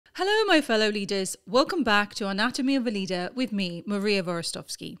Hello, my fellow leaders. Welcome back to Anatomy of a Leader with me, Maria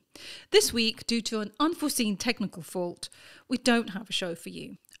Hvorostovsky. This week, due to an unforeseen technical fault, we don't have a show for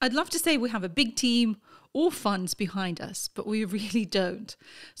you. I'd love to say we have a big team or funds behind us, but we really don't.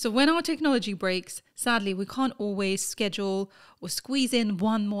 So when our technology breaks, sadly, we can't always schedule or squeeze in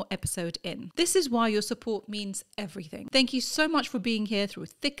one more episode in. This is why your support means everything. Thank you so much for being here through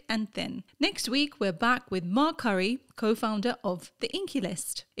thick and thin. Next week, we're back with Mark Curry, co-founder of The Inky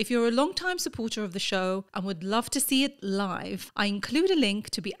List. If you're a long-time supporter of the show and would love to see it live, I include a link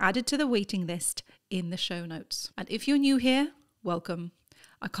to be added to the waiting list in the show notes. And if you're new here, welcome.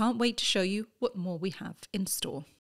 I can't wait to show you what more we have in store.